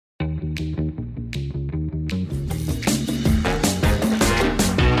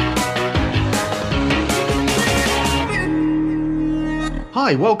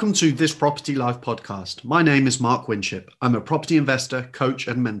Hi, welcome to This Property Life podcast. My name is Mark Winship. I'm a property investor, coach,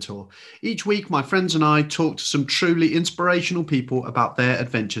 and mentor. Each week, my friends and I talk to some truly inspirational people about their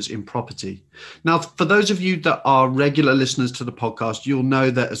adventures in property. Now, for those of you that are regular listeners to the podcast, you'll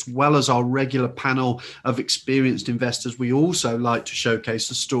know that as well as our regular panel of experienced investors, we also like to showcase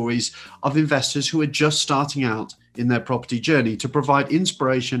the stories of investors who are just starting out in their property journey to provide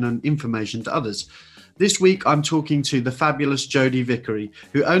inspiration and information to others. This week, I'm talking to the fabulous Jodie Vickery,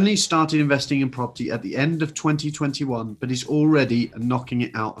 who only started investing in property at the end of 2021, but is already knocking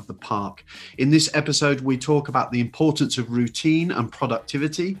it out of the park. In this episode, we talk about the importance of routine and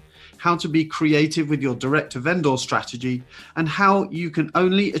productivity, how to be creative with your direct-to-vendor strategy, and how you can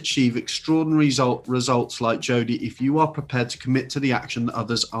only achieve extraordinary results like Jodie if you are prepared to commit to the action that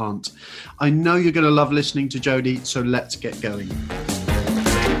others aren't. I know you're going to love listening to Jodie, so let's get going.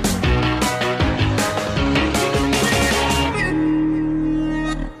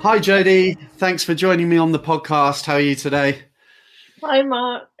 Hi, Jodie. Thanks for joining me on the podcast. How are you today? Hi,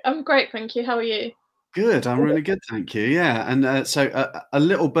 Mark. I'm great, thank you. How are you? Good. I'm really good, thank you. Yeah. And so a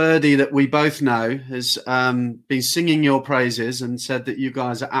little birdie that we both know has been singing your praises and said that you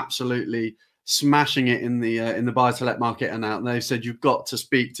guys are absolutely smashing it in the buy-to-let market. And out, they've said you've got to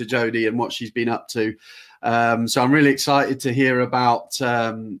speak to Jodie and what she's been up to. So I'm really excited to hear about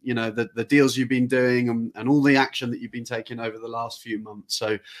the deals you've been doing and all the action that you've been taking over the last few months.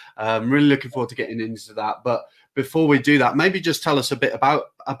 So I'm really looking forward to getting into that. But before we do that, maybe just tell us a bit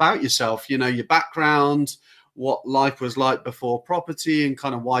about yourself, your background, what life was like before property, and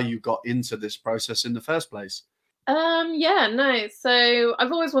kind of why you got into this process in the first place. So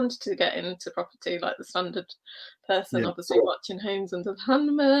I've always wanted to get into property like the standard person, obviously watching Homes Under the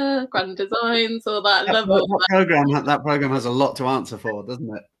Hammer, Grand Designs, all that. That program has a lot to answer for, doesn't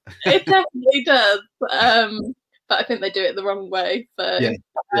it? It definitely does. But I think they do it the wrong way. So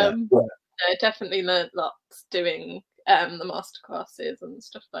I definitely learned lots doing the masterclasses and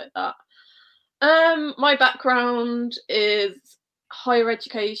stuff like that. My background is higher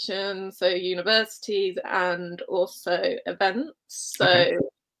education, so universities and also events. So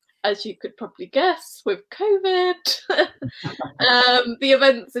as you could probably guess, with COVID, the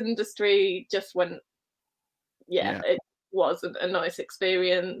events industry just went, it wasn't a nice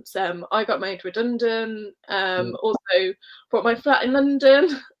experience. I got made redundant, also bought my flat in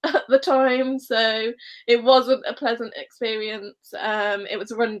London at the time, so it wasn't a pleasant experience. It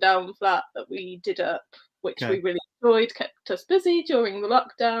was a rundown flat that we did up, which we really enjoyed, kept us busy during the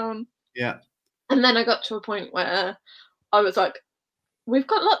lockdown. Yeah. And then I got to a point where I was like, we've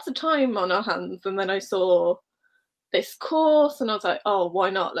got lots of time on our hands. And then I saw this course and I was like, oh,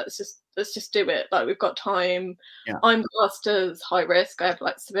 why not? Let's just do it. Like, we've got time. Yeah. I'm classed as high risk. I have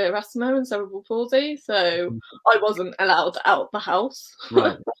like severe asthma and cerebral palsy. So I wasn't allowed out the house.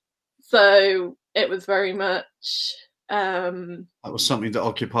 Right. So it was very much that was something to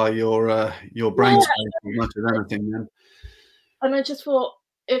occupy your brain space as much as anything then. And I just thought,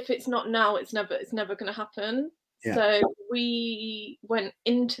 if it's not now, it's never going to happen. Yeah. So we went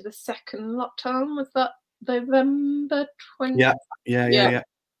into the second lockdown. Was that November 20? Yeah.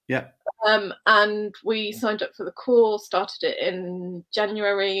 And we signed up for the course, started it in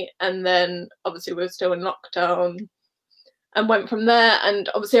January, and then obviously we were still in lockdown. And went from there, and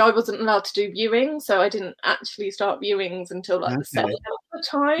obviously I wasn't allowed to do viewings, so I didn't actually start viewings until like the September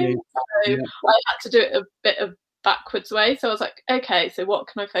time. So I had to do it a bit of backwards way. So I was like, okay, so what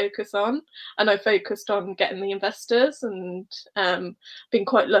can I focus on? And I focused on getting the investors, and been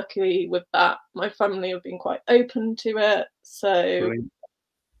quite lucky with that. My family have been quite open to it. So, brilliant.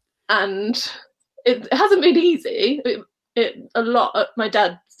 And it hasn't been easy. My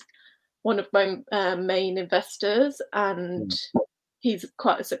dad's one of my main investors, and he's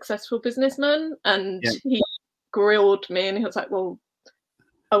quite a successful businessman, and he grilled me and he was like, well,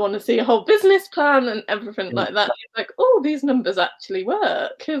 I want to see a whole business plan and everything like that. He's like, oh, these numbers actually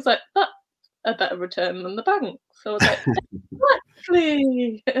work. He was like, that's a better return than the bank. So I was like,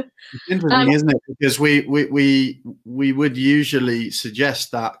 exactly. It's interesting, isn't it? Because we would usually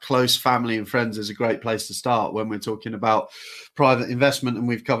suggest that close family and friends is a great place to start when we're talking about private investment, and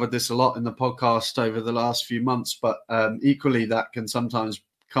we've covered this a lot in the podcast over the last few months. But equally, that can sometimes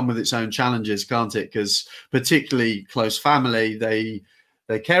come with its own challenges, can't it? Because particularly close family, they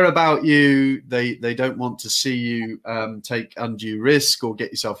care about you. They don't want to see you take undue risk or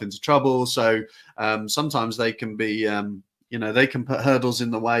get yourself into trouble. So sometimes they can be, they can put hurdles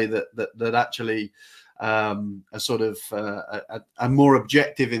in the way that actually a sort of a more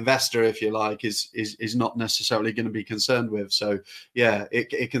objective investor, if you like, is not necessarily going to be concerned with. So yeah,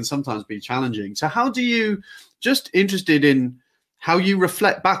 it can sometimes be challenging. So how do you, just interested in how you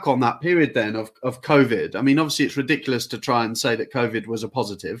reflect back on that period then of COVID. I mean, obviously it's ridiculous to try and say that COVID was a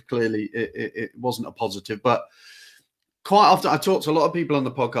positive. Clearly it wasn't a positive, but quite often I talk to a lot of people on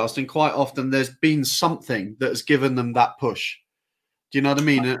the podcast, and quite often there's been something that has given them that push. Do you know what I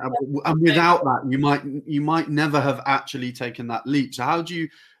mean? And without that, you might never have actually taken that leap. So how do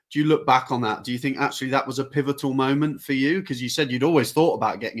you look back on that? Do you think actually that was a pivotal moment for you? Because you said you'd always thought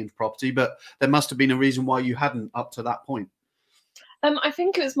about getting into property, but there must have been a reason why you hadn't up to that point. I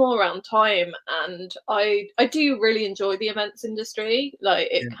think it was more around time, and I do really enjoy the events industry. Like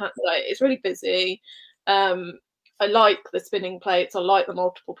it's really busy. I like the spinning plates. I like the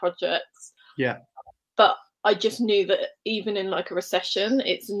multiple projects. Yeah. But I just knew that even in like a recession,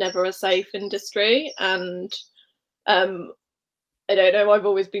 it's never a safe industry. And I don't know, I've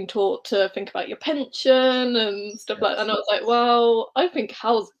always been taught to think about your pension and stuff like that. And I was like, well, I think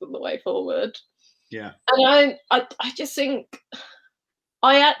housing is the way forward. Yeah. And I just think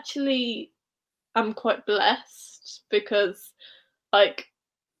I actually am quite blessed because, like,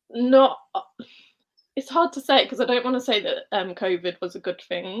 not. It's hard to say because I don't want to say that COVID was a good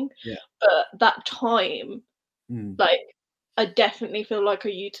thing. Yeah. But that time, like, I definitely feel like I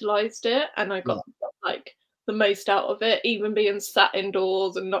utilised it and I got like the most out of it. Even being sat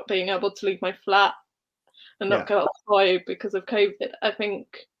indoors and not being able to leave my flat and not go outside because of COVID, I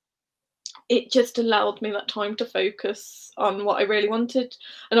think it just allowed me that time to focus on what I really wanted.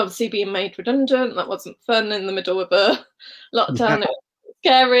 And obviously being made redundant, that wasn't fun in the middle of a lockdown. It was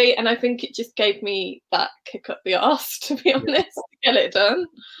scary. And I think it just gave me that kick up the arse, to be honest, to get it done.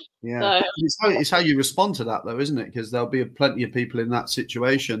 Yeah, so, it's how you respond to that, though, isn't it? Because there'll be plenty of people in that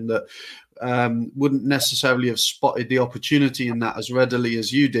situation that wouldn't necessarily have spotted the opportunity in that as readily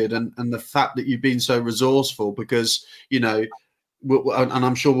as you did. And the fact that you've been so resourceful because, you know, and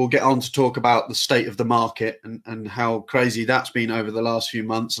I'm sure we'll get on to talk about the state of the market and how crazy that's been over the last few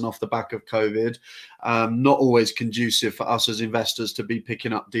months and off the back of COVID. Not always conducive for us as investors to be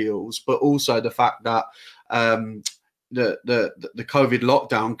picking up deals, but also the fact that the COVID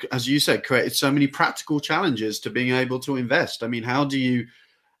lockdown, as you said, created so many practical challenges to being able to invest. I mean, how do you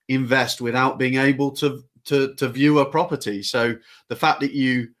invest without being able to view a property? So the fact that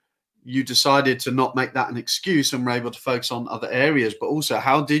you decided to not make that an excuse and were able to focus on other areas, but also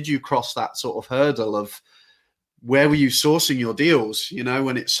how did you cross that sort of hurdle of where were you sourcing your deals, you know,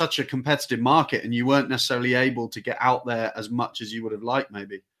 when it's such a competitive market and you weren't necessarily able to get out there as much as you would have liked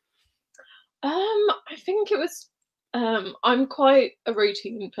maybe? I think it was, I'm quite a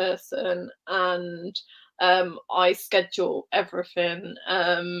routine person and I schedule everything.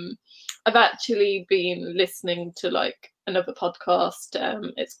 I've actually been listening to like another podcast.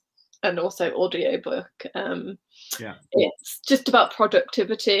 It's and also audiobook. It's just about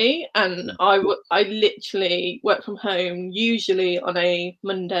productivity, and I literally work from home usually on a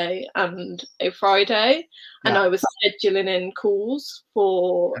Monday and a Friday, and I was scheduling in calls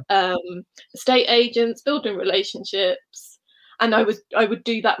for estate agents, building relationships, and I would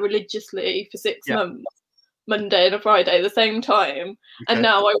do that religiously for 6 months, Monday and a Friday at the same time. And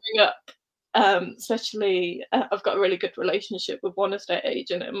now I ring up, especially I've got a really good relationship with one estate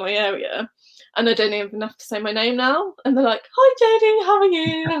agent in my area, and I don't even have to say my name now, and they're like, "Hi Jodie, how are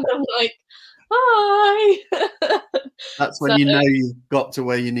you?" And I'm like, "Hi." That's when you know you've got to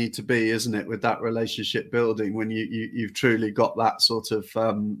where you need to be, isn't it, with that relationship building, when you've truly got that sort of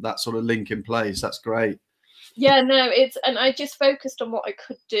link in place. That's great. Yeah, no, and I just focused on what I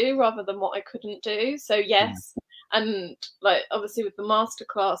could do rather than what I couldn't do. So yes. And like obviously with the master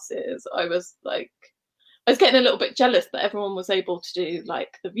classes, I was getting a little bit jealous that everyone was able to do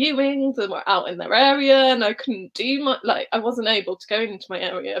like the viewings and were out in their area, and I couldn't do I wasn't able to go into my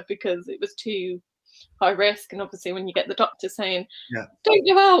area because it was too high risk. And obviously when you get the doctor saying, "Don't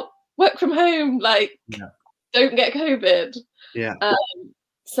go out, work from home, don't get COVID."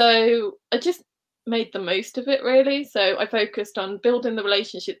 So I just made the most of it really. So I focused on building the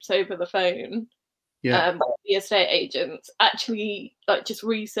relationships over the phone. The estate agents, actually like just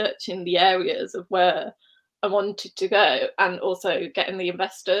researching the areas of where I wanted to go, and also getting the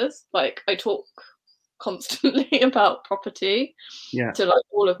investors. Like I talk constantly about property to like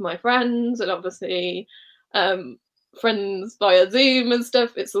all of my friends, and obviously friends via Zoom and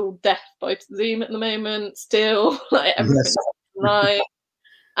stuff. It's all death by Zoom at the moment still, like everything's online.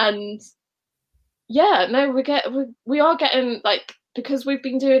 And we are getting, like, because we've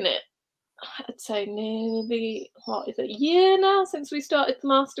been doing it, I'd say nearly, a year now since we started the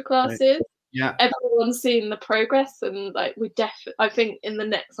masterclasses. Everyone's seeing the progress, and like I think in the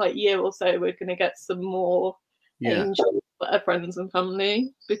next like year or so we're going to get some more angels for our friends and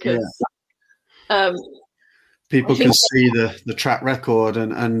family, because people can see the track record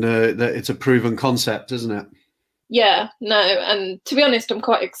and that it's a proven concept, isn't it? Yeah, no, and to be honest, I'm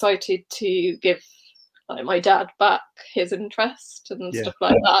quite excited to give like my dad back his interest and stuff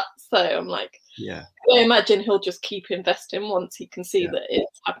like that. So I'm like, I imagine he'll just keep investing once he can see that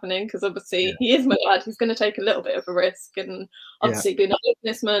it's happening, because obviously he is my dad. He's going to take a little bit of a risk, and obviously being a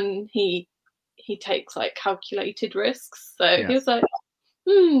businessman, he takes like calculated risks. So he was like,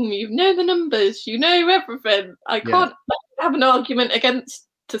 you know the numbers, you know everything. I can't have an argument against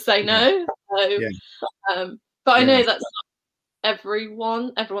to say no. So, but I know that's not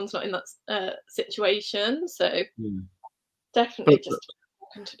everyone. Everyone's not in that situation. So definitely just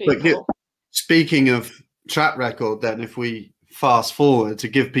talking to people. Speaking of track record, then, if we fast forward to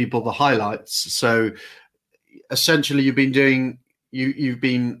give people the highlights. So essentially you've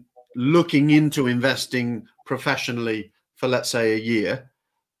been looking into investing professionally for, let's say, a year.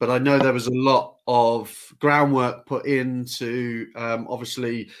 But I know there was a lot of groundwork put in to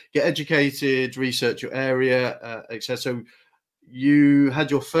obviously get educated, research your area, etc. So you had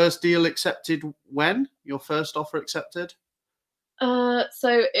your first deal accepted when? Your first offer accepted?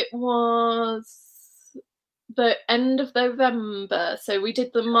 So it was the end of November. So we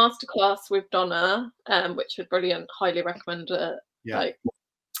did the masterclass with Donna, which was brilliant. Highly recommend like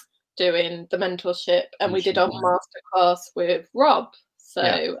doing the mentorship, and we did our masterclass with Rob.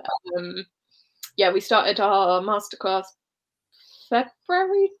 So we started our masterclass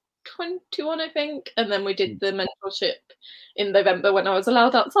February 21, I think, and then we did the mentorship in November when I was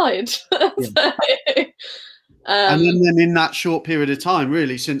allowed outside. And then in that short period of time,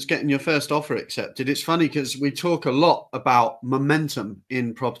 really, since getting your first offer accepted, it's funny because we talk a lot about momentum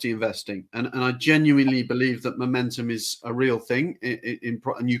in property investing, and I genuinely believe that momentum is a real thing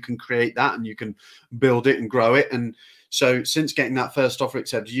and you can create that and you can build it and grow it. And so since getting that first offer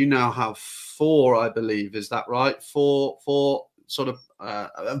accepted, you now have 4, I believe, is that right? 4 sort of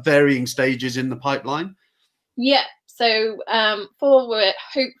varying stages in the pipeline? Yeah. So 4, we're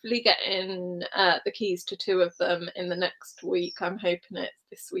hopefully getting the keys to 2 of them in the next week. I'm hoping it's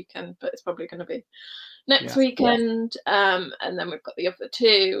this weekend, but it's probably going to be next weekend. And then we've got the other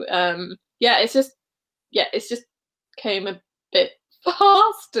 2. It's just came a bit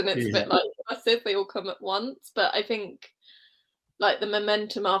fast, and it's a bit like massive. They all come at once. But I think like the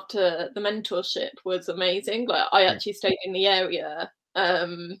momentum after the mentorship was amazing. Like I actually stayed in the area.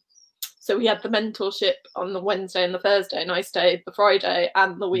 So we had the mentorship on the Wednesday and the Thursday, and I stayed the Friday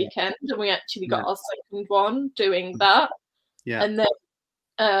and the weekend, and we actually got our second one doing that. And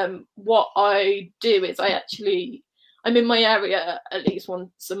then what I do is I'm in my area at least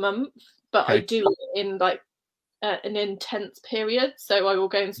once a month, but I do it in like an intense period. So I will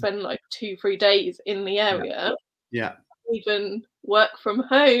go and spend like 2-3 days in the area. Even work from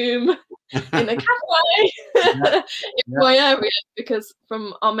home in a cafe in my area, because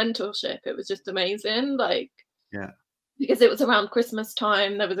from our mentorship it was just amazing. Like because it was around Christmas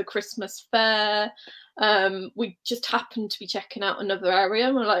time, there was a Christmas fair. We just happened to be checking out another area,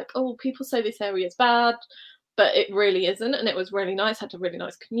 and we're like, oh, people say this area is bad, but it really isn't. And it was really nice, had a really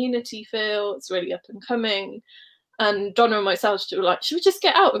nice community feel. It's really up and coming. And Donna and myself were like, should we just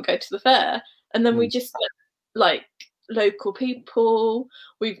get out and go to the fair? And then we just met like local people.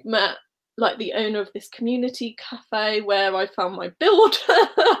 We've met like the owner of this community cafe where I found my builder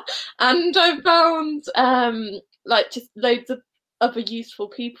and I found like just loads of other useful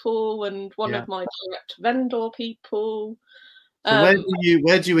people, and one of my direct vendor people. So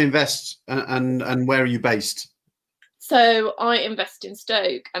where do you invest, and where are you based? So I invest in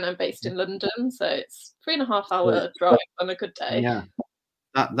Stoke, and I'm based in London, so it's 3.5 hour drive on a good day.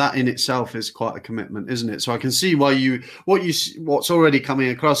 That in itself is quite a commitment, isn't it? So I can see why what's already coming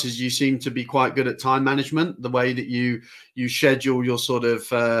across is you seem to be quite good at time management, the way that you schedule your sort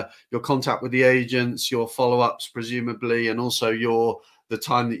of your contact with the agents, your follow-ups presumably, and also the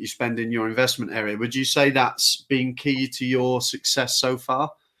time that you spend in your investment area. Would you say that's been key to your success so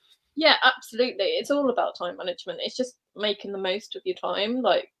far? Yeah, absolutely. It's all about time management. It's just making the most of your time.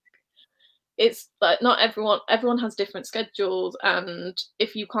 Like it's like not everyone has different schedules, and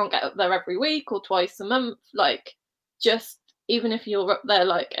if you can't get up there every week or twice a month, like just even if you're up there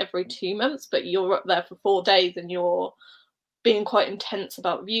like every 2 months, but you're up there for 4 days and you're being quite intense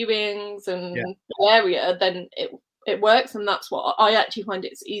about viewings and the area, then it works. And that's what I actually find.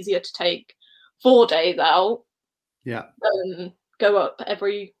 It's easier to take 4 days out than go up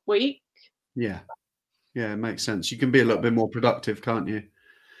every week. It makes sense. You can be a little bit more productive, can't you?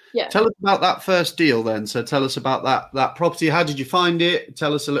 Yeah. Tell us about that first deal then. So tell us about that property. How did you find it?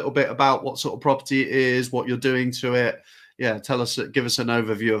 Tell us a little bit about what sort of property it is, what you're doing to it. Yeah, give us an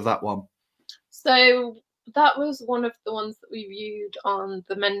overview of that one. So that was one of the ones that we viewed on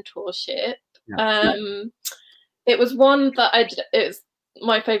the mentorship. Yeah. It was one that it's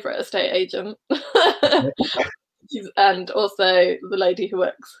my favourite estate agent. And also the lady who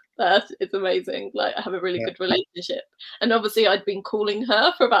works there is amazing. Like, I have a really good relationship. And obviously I'd been calling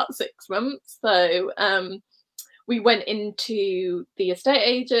her for about 6 months. So we went into the estate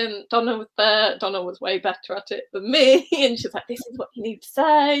agent. Donna was there. Donna was way better at it than me. And she was like, this is what you need to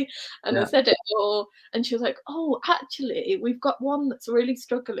say. And I said it all. And she was like, oh, actually, we've got one that's really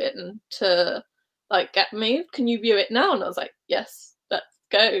struggling to like get moved. Can you view it now? And I was like, yes, let's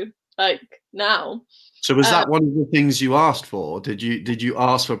go. Like, now. So was that one of the things you asked for? Did you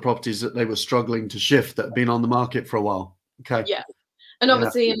ask for properties that they were struggling to shift that have been on the market for a while? Okay. Yeah. And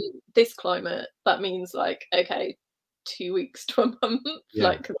obviously in this climate, that means like, okay, 2 weeks to a month. Yeah.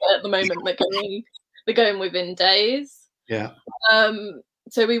 Like, at the moment they're going within days. Yeah.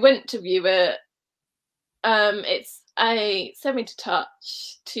 So we went to view it. It's a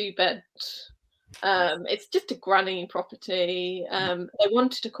semi-detached 2-bed. It's just a granny property. They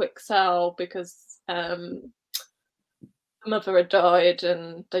wanted a quick sell because the mother had died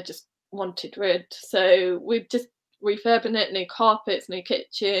and they just wanted rid. So we've just refurbing it, new carpets, new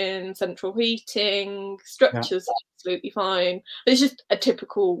kitchen, central heating, structures absolutely fine. It's just a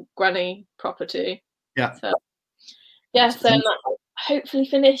typical granny property. Yeah. So so that's hopefully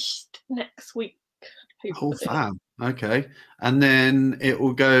finished next week. Oh, fab. Okay. And then it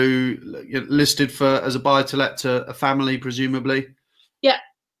will go listed as a buy to let to a family, presumably? Yeah,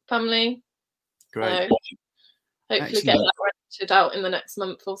 family. Great. So hopefully get that rented out in the next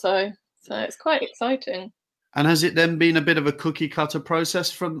month or so. So it's quite exciting. And has it then been a bit of a cookie cutter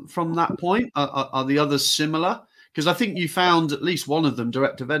process from that point? Are the others similar? Because I think you found at least one of them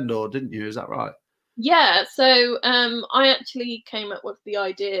direct to vendor, didn't you? Is that right? Yeah. So I actually came up with the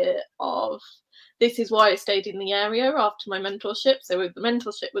idea of, this is why I stayed in the area after my mentorship. So the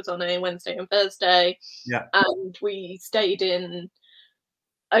mentorship was on a Wednesday and Thursday. Yeah. And we stayed in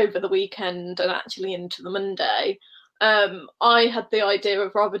over the weekend and actually into the Monday. I had the idea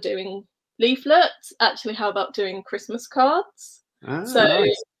of rather doing leaflets. Actually, how about doing Christmas cards? So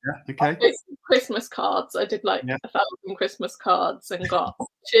nice. Okay. Christmas cards. I did like 1,000 Christmas cards and got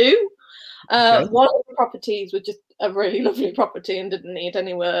 2. One of the properties was just a really lovely property and didn't need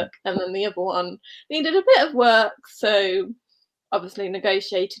any work, and then the other one needed a bit of work. So obviously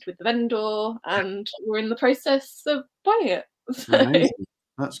negotiated with the vendor, and we're in the process of buying it. So. Amazing.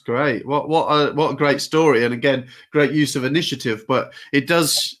 That's great. What a great story, and again, great use of initiative. But it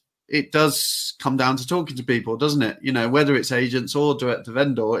does come down to talking to people, doesn't it? You know, whether it's agents or direct to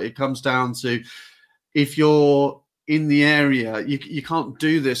vendor, it comes down to, if you're in the area, you can't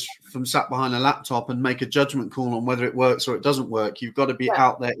do this from sat behind a laptop and make a judgment call on whether it works or it doesn't work. You've got to be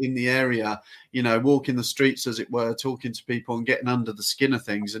out there in the area, you know, walking the streets, as it were, talking to people and getting under the skin of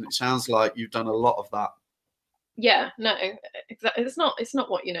things. And it sounds like you've done a lot of that. Yeah, no, exactly. It's not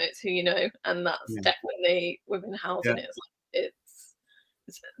what you know, it's who you know, and that's definitely within housing.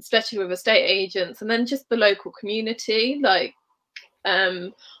 It's especially with estate agents, and then just the local community. Like,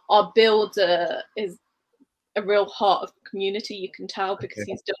 our builder is a real heart of the community. You can tell because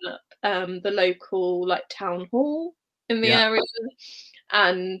he's done up the local like town hall in the area,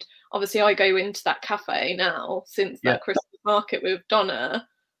 and obviously I go into that cafe now since that Christmas market with Donna.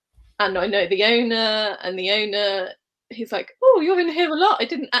 And I know the owner, and the owner, he's like, oh, you're in here a lot. I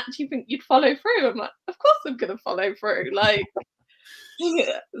didn't actually think you'd follow through. I'm like, of course I'm going to follow through. Like,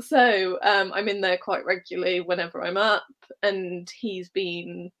 so I'm in there quite regularly whenever I'm up. And he's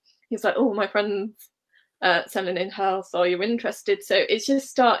like, oh, my friend's selling in-house. Are you interested? So it's just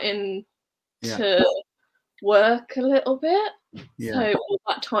starting to work a little bit. Yeah. So all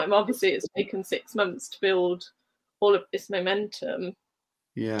that time, obviously, it's taken 6 months to build all of this momentum.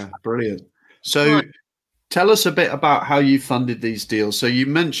 Yeah, brilliant. So tell us a bit about how you funded these deals. So you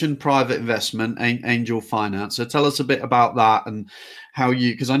mentioned private investment, angel finance. So tell us a bit about that and how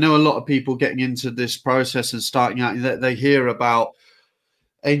you, because I know a lot of people getting into this process and starting out, they hear about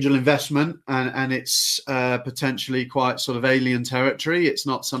angel investment and it's potentially quite sort of alien territory. It's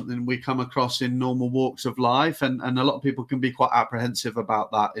not something we come across in normal walks of life, and a lot of people can be quite apprehensive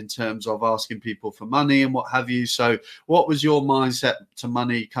about that in terms of asking people for money and what have you. So what was your mindset to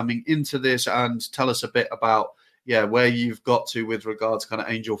money coming into this, and tell us a bit about where you've got to with regards to kind of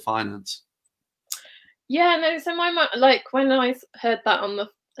angel finance? So my like when I heard that on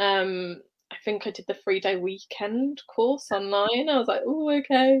the I think I did the 3-day weekend course online. I was like, oh,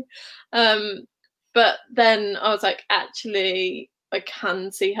 okay. But then I was like, actually, I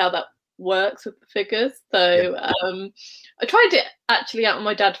can see how that works with the figures. So I tried it actually out on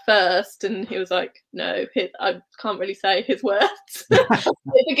my dad first, and he was like, no, I can't really say his words.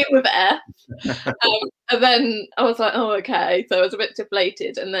 They begin with F. And then I was like, oh, okay. So I was a bit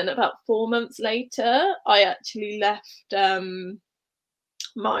deflated. And then about 4 months later, I actually left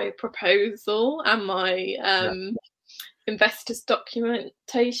my proposal and my investors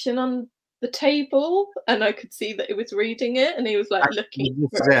documentation on the table, and I could see that he was reading it, and he was like looking.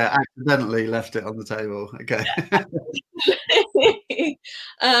 Accidentally left it on the table. Okay.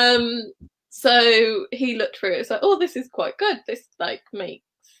 So he looked through it. It's like, oh, this is quite good. This like makes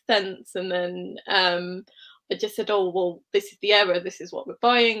sense. And then I just said, oh, well, this is the error. This is what we're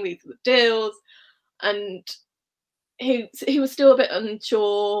buying. These are the deals. And he was still a bit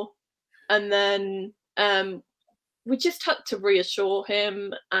unsure. And then we just had to reassure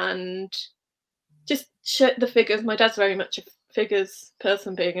him and just show the figures. My dad's very much a figures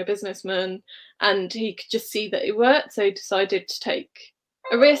person, being a businessman, and he could just see that it worked. So he decided to take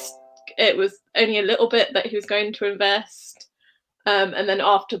a risk. It was only a little bit that he was going to invest. And then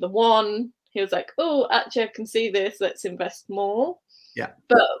after the one, he was like, oh, actually, I can see this. Let's invest more. Yeah.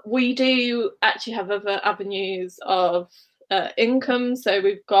 But we do actually have other avenues of income. So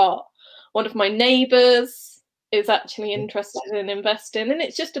we've got one of my neighbours is actually interested in investing, and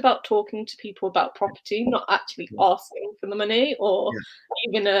it's just about talking to people about property, not actually asking for the money or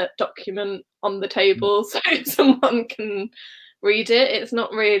even a document on the table so someone can read it. It's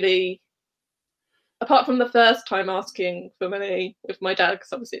not really, apart from the first time asking for money with my dad,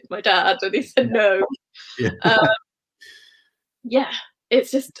 because obviously it's my dad and he said no.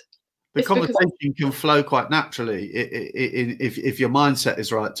 It's just the conversation can flow quite naturally if your mindset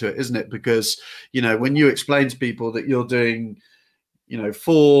is right to it, isn't it? Because, you know, when you explain to people that you're doing, you know,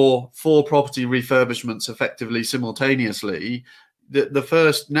 four property refurbishments effectively simultaneously, the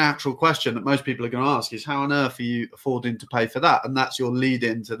first natural question that most people are going to ask is, how on earth are you affording to pay for that? And that's your lead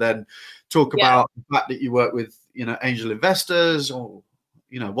in to then talk about the fact that you work with, you know, angel investors, or,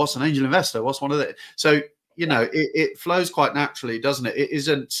 you know, what's an angel investor? What's one of the, so, you know, it flows quite naturally, doesn't it? It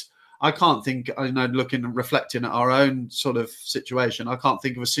isn't, I can't think, you know, looking and reflecting at our own sort of situation, I can't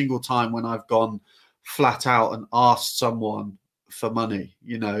think of a single time when I've gone flat out and asked someone for money.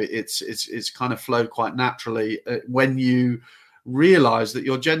 You know, it's kind of flowed quite naturally when you realize that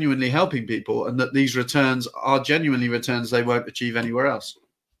you're genuinely helping people and that these returns are genuinely returns they won't achieve anywhere else.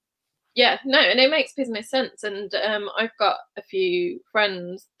 Yeah, no, and it makes business sense. And I've got a few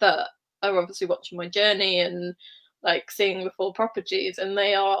friends that are obviously watching my journey and like seeing the full properties, and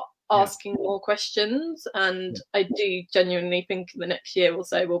they are asking more questions, and I do genuinely think in the next year or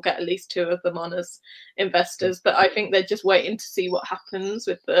so we'll get at least 2 of them on as investors, but I think they're just waiting to see what happens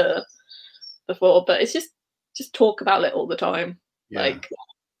with the 4. But it's just talk about it all the time. Like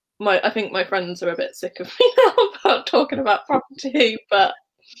I think my friends are a bit sick of me now about talking about property, but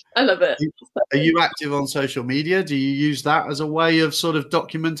I love it. Are you active on social media? Do you use that as a way of sort of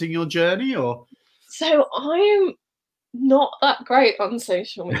documenting your journey? Or so I'm not that great on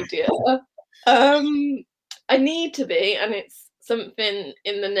social media. I need to be, and it's something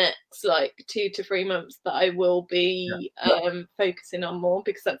in the next like 2 to 3 months that I will be focusing on more,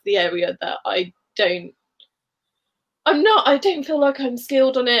 because that's the area that I don't feel like I'm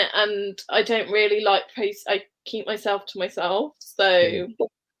skilled on it, and I don't really like post. I keep myself to myself, so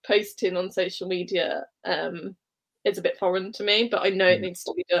posting on social media is a bit foreign to me, but I know it needs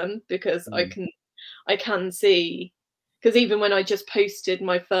to be done, because I can see, because even when I just posted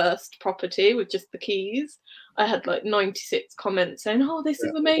my first property with just the keys, I had like 96 comments saying, oh, this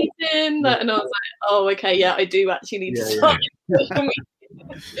is amazing. And I was like, oh, okay, yeah, I do actually need to start.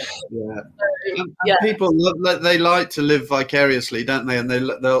 People, they like to live vicariously, don't they? And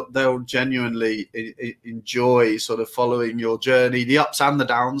they'll genuinely enjoy sort of following your journey, the ups and the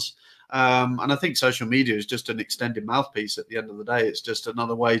downs. And I think social media is just an extended mouthpiece at the end of the day. It's just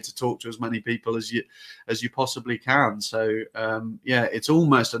another way to talk to as many people as you possibly can. So it's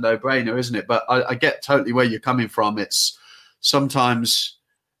almost a no-brainer, isn't it? But I get totally where you're coming from. It's sometimes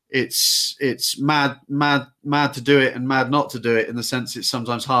it's mad to do it and mad not to do it, in the sense it's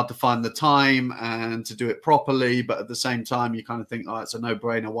sometimes hard to find the time and to do it properly, but at the same time you kind of think, oh, it's a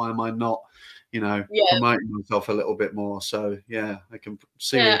no-brainer, why am I not, you know, promoting myself a little bit more? So I can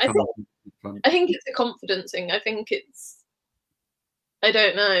see where you're coming from. I think it's a confidence thing. I think I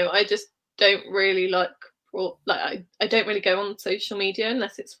don't know, I just don't really I don't really go on social media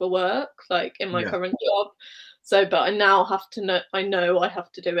unless it's for work, like in my current job. So, but I now have to know. I know I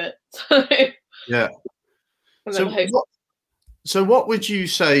have to do it. So what would you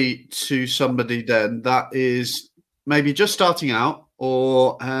say to somebody then that is maybe just starting out,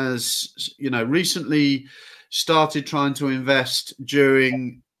 or has, recently started trying to invest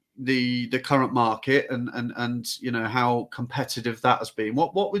during the current market and how competitive that has been,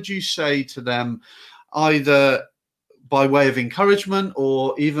 what would you say to them, either by way of encouragement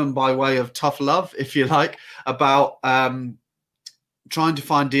or even by way of tough love, if you like, about trying to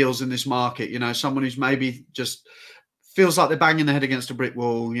find deals in this market? Someone who's maybe just feels like they're banging their head against a brick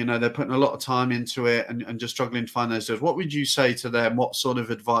wall, they're putting a lot of time into it and just struggling to find those deals. What would you say to them? What sort of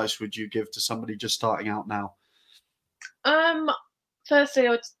advice would you give to somebody just starting out now? Firstly, I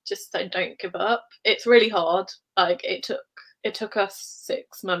would just say don't give up. It's really hard. Like it took us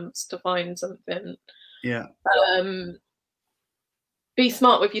 6 months to find something. Yeah. Be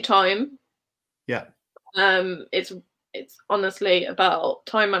smart with your time. Yeah. It's honestly about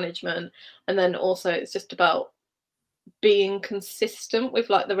time management, and then also it's just about being consistent with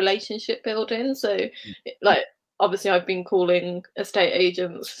like the relationship building. So like obviously I've been calling estate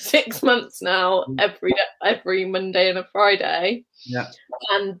agents 6 months now, every Monday and a Friday. Yeah.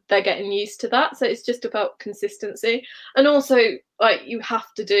 And they're getting used to that. So it's just about consistency. And also like you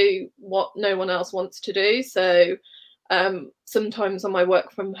have to do what no one else wants to do. So sometimes on my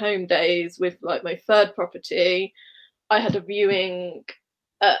work from home days with like my third property, I had a viewing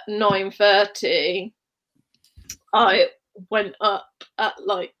at 9:30. I went up at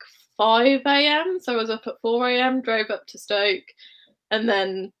like 5 a.m. So I was up at 4 a.m, drove up to Stoke, and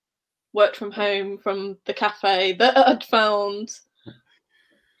then worked from home from the cafe that I'd found,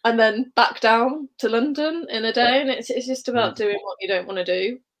 and then back down to London in a day. And it's just about doing what you don't want to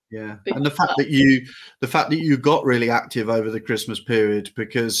do. Yeah, and the fact that you got really active over the Christmas period,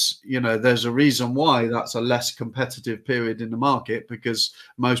 because there's a reason why that's a less competitive period in the market, because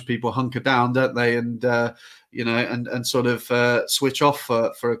most people hunker down, don't they, and and sort of switch off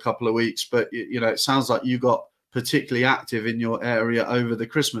for a couple of weeks. But it sounds like you got particularly active in your area over the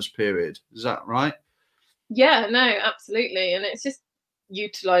Christmas period. Is that right? Yeah, no, absolutely, and it's just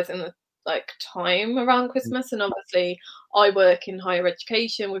utilizing the time around Christmas. And obviously I work in higher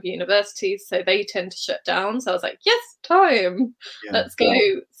education with universities, so they tend to shut down. So I was like, yes, time. Yeah. Let's go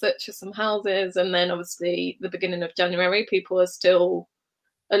search for some houses. And then obviously the beginning of January, people are still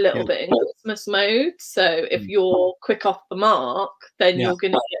a little bit in Christmas mode. So if you're quick off the mark, then you're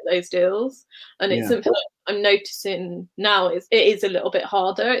going to get those deals. And it's something I'm noticing now it is a little bit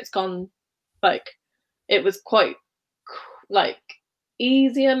harder. It's gone it was quite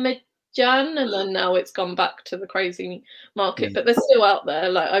easier mid-Jan, and then now it's gone back to the crazy market. But they're still out there.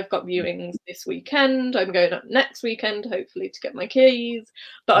 Like I've got viewings this weekend. I'm going up next weekend, hopefully, to get my keys.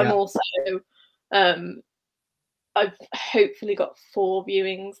 But I'm also I've hopefully got 4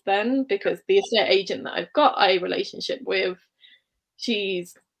 viewings then, because the estate agent that I've got a relationship with,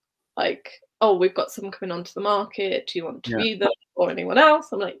 she's like, oh, we've got some coming onto the market. Do you want to view them, or anyone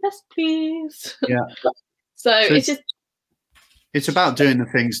else? I'm like, yes, please. Yeah. so it's just. It's about doing the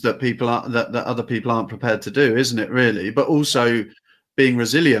things that that other people aren't prepared to do, isn't it, really? But also being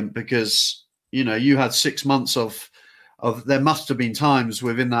resilient, because you had 6 months of there must have been times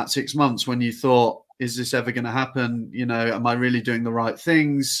within that 6 months when you thought, is this ever going to happen? Am I really doing the right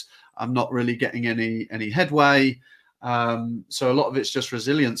things? I'm not really getting any headway. So a lot of it's just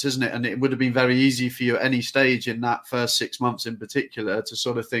resilience, isn't it? And it would have been very easy for you at any stage in that first 6 months in particular to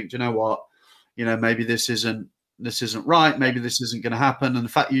sort of think, do you know what, maybe this isn't right, maybe this isn't going to happen. And the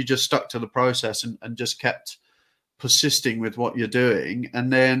fact you just stuck to the process and just kept persisting with what you're doing,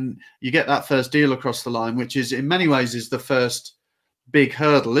 and then you get that first deal across the line, which is in many ways is the first big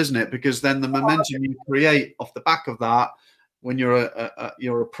hurdle, isn't it? Because then the momentum you create off the back of that, when you're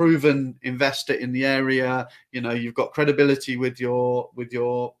a proven investor in the area, you've got credibility with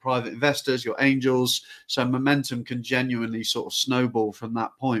your private investors, your angels, so momentum can genuinely sort of snowball from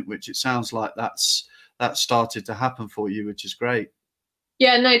that point, which it sounds like that started to happen for you, which is great.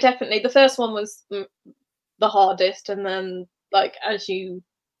 Yeah, no, definitely. The first one was the hardest, and then as you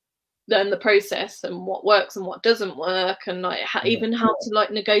learn the process and what works and what doesn't work, and even how to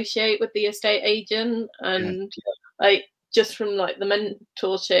negotiate with the estate agent, and just from the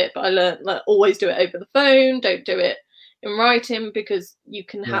mentorship I learned, always do it over the phone, don't do it in writing, because you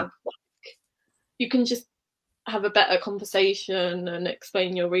can have you can just have a better conversation and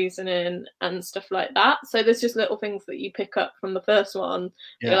explain your reasoning and stuff like that. So there's just little things that you pick up from the first one.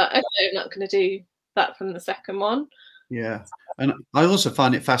 You're like, okay, I'm not going to do that from the second one. Yeah. And I also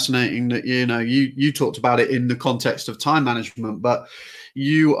find it fascinating that, you talked about it in the context of time management, but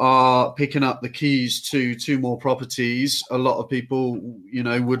you are picking up the keys to 2 more properties. A lot of people,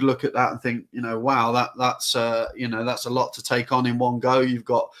 would look at that and think, wow, that's a lot to take on in one go. You've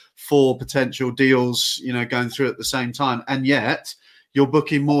got 4 potential deals, going through at the same time. And yet you're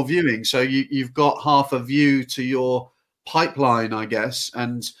booking more viewing. So you've got half a view to your pipeline, I guess.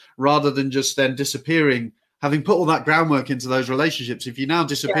 And rather than just then disappearing, having put all that groundwork into those relationships, if you now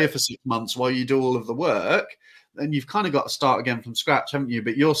disappear for 6 months while you do all of the work, then you've kind of got to start again from scratch, haven't you?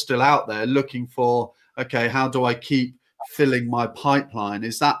 But you're still out there looking for, okay, how do I keep filling my pipeline?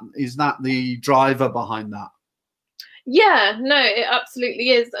 Is that the driver behind that? Yeah, no, it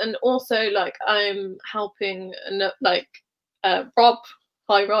absolutely is. And also, like, I'm helping, like, Rob.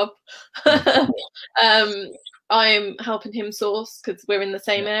 Hi, Rob. I'm helping him source because we're in the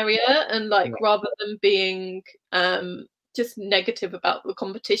same area, and like rather than being just negative about the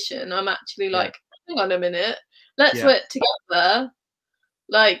competition, I'm actually like, hang on a minute, let's work together.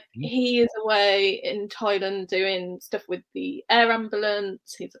 Like, he is away in Thailand doing stuff with the air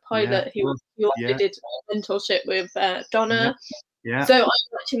ambulance. He's a pilot. He also did a mentorship with Donna. So I'm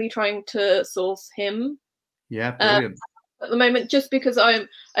actually trying to source him. Yeah, brilliant. At the moment, just because I've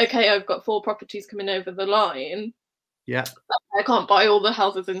got 4 properties coming over the line. Yeah. I can't buy all the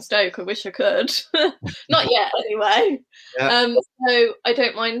houses in Stoke. I wish I could. Not yet, anyway. So I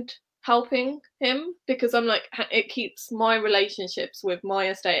don't mind helping him because I'm like, it keeps my relationships with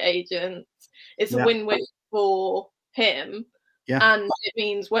my estate agents. It's a win-win for him. And it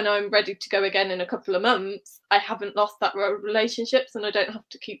means when I'm ready to go again in a couple of months, I haven't lost that relationships and I don't have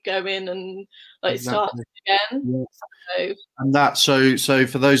to keep going and like start again. And that, so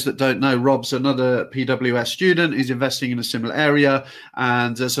for those that don't know, Rob's another PWS student. He's investing in a similar area,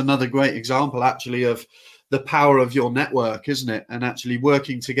 and there's another great example actually of the power of your network, isn't it? And actually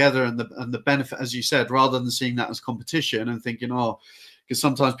working together and the benefit, as you said, rather than seeing that as competition and thinking, oh, because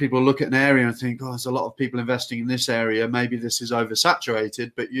sometimes people look at an area and think, oh, there's a lot of people investing in this area, maybe this is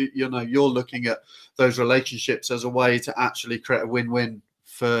oversaturated. But you know, you're looking at those relationships as a way to actually create a win-win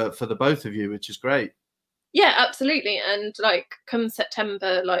for the both of you, which is great. Yeah, absolutely. And like come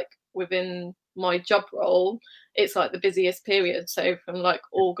September, like within my job role, it's like the busiest period. So from like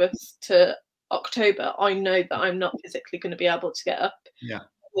August to October, I know that I'm not physically going to be able to get up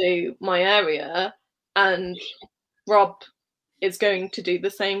to my area, and Rob is going to do the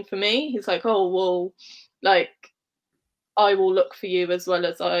same for me. He's like, oh, well, like I will look for you as well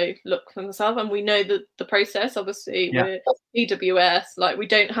as I look for myself. And we know that the process, obviously, with PWS, like we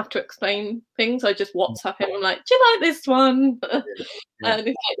don't have to explain things. I just WhatsApp him. I'm like, do you like this one? And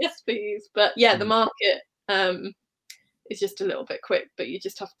he's like, yes, please. But yeah, the market is just a little bit quick, but you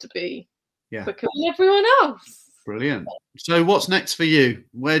just have to be quicker than everyone else. Brilliant. So what's next for you?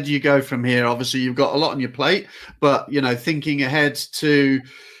 Where do you go from here? Obviously, you've got a lot on your plate, but, you know, thinking ahead to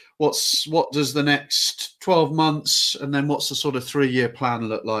what does the next 12 months and then what's the sort of 3-year plan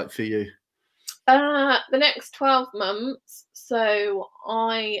look like for you? The next 12 months. So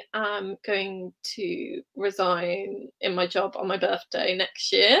I am going to resign in my job on my birthday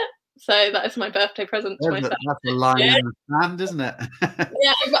next year. So that is my birthday present to myself. That's a line in the sand, isn't it?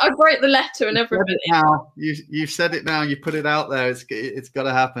 Yeah, I wrote the letter and everything. You've said it now. You put it out there. It's got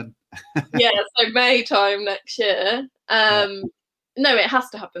to happen. Yeah, so May time next year. No, it has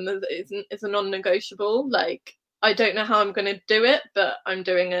to happen. It's a non-negotiable. Like, I don't know how I'm going to do it, but I'm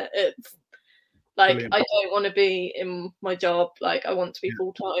doing it. It's like, brilliant. I don't want to be in my job. Like, I want to be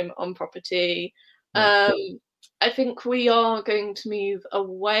full-time on property. I think we are going to move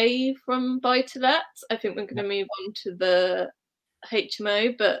away from buy-to-let. I think we're going to move on to the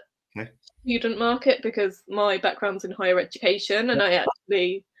HMO, but student market, because my background's in higher education and I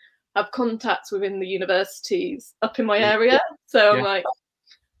actually have contacts within the universities up in my area. So I'm like,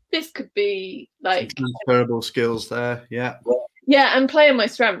 this could be like some transferable skills there. Yeah, and playing my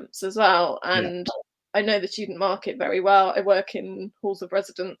strengths as well. And I know the student market very well. I work in halls of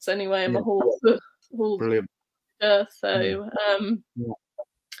residence anyway. I'm a hall. Brilliant. So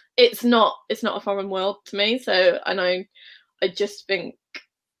it's not a foreign world to me. So, and I just think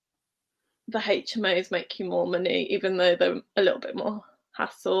the HMOs make you more money, even though they're a little bit more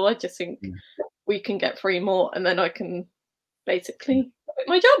hassle. I just think we can get 3 more and then I can basically quit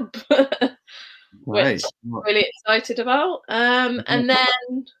my job, which I'm really excited about. And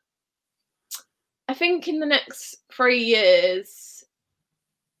then I think in the next 3 years,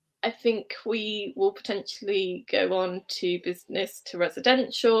 I think we will potentially go on to business to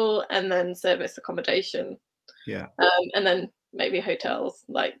residential and then service accommodation. And then maybe hotels.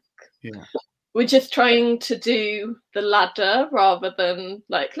 Like, we're just trying to do the ladder rather than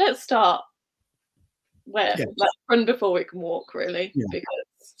like, let's start where like run before we can walk, really. Because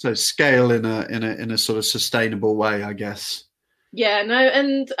so scale in a sort of sustainable way, I guess.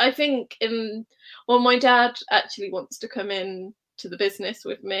 And I think my dad actually wants to come in to the business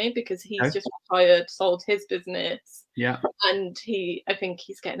with me because he's Okay. just retired, sold his business. Yeah. And I think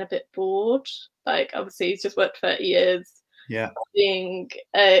he's getting a bit bored. Like, obviously, he's just worked 30 years Yeah. being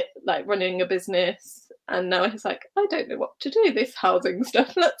like running a business. And now he's like, I don't know what to do. This housing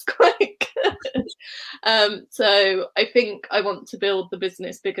stuff looks quite good. So I think I want to build the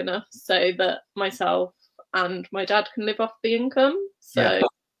business big enough so that myself and my dad can live off the income. So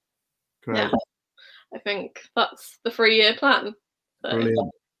Great. yeah, I think that's the 3-year plan. So.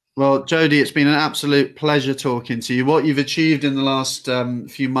 Brilliant. Well, Jodie, it's been an absolute pleasure talking to you. What you've achieved in the last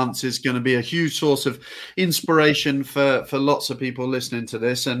few months is going to be a huge source of inspiration for lots of people listening to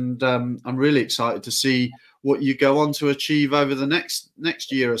this. And I'm really excited to see what you go on to achieve over the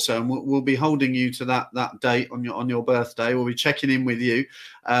next year or so. And we'll be holding you to that date on your birthday. We'll be checking in with you.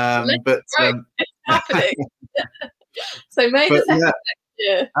 It's happening. So May the 2nd next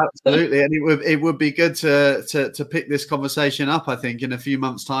year. Absolutely, and it would be good to pick this conversation up, I think, in a few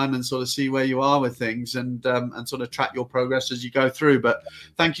months' time and sort of see where you are with things and sort of track your progress as you go through. But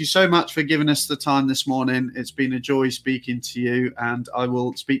thank you so much for giving us the time this morning. It's been a joy speaking to you, and I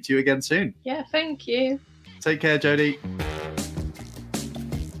will speak to you again soon. Yeah, thank you. Take care, Jodie.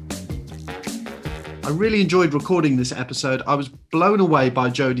 I really enjoyed recording this episode. I was blown away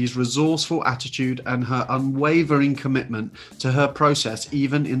by Jodie's resourceful attitude and her unwavering commitment to her process,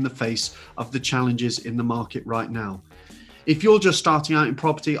 even in the face of the challenges in the market right now. If you're just starting out in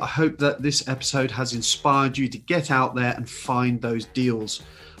property, I hope that this episode has inspired you to get out there and find those deals.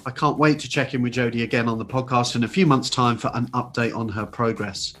 I can't wait to check in with Jodie again on the podcast in a few months' time for an update on her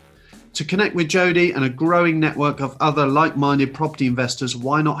progress. To connect with Jodie and a growing network of other like-minded property investors,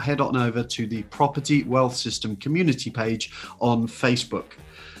 why not head on over to the Property Wealth System community page on Facebook.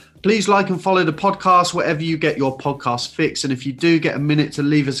 Please like and follow the podcast wherever you get your podcast fix. And if you do get a minute to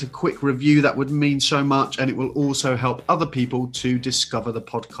leave us a quick review, that would mean so much. And it will also help other people to discover the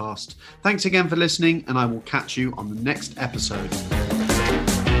podcast. Thanks again for listening, and I will catch you on the next episode.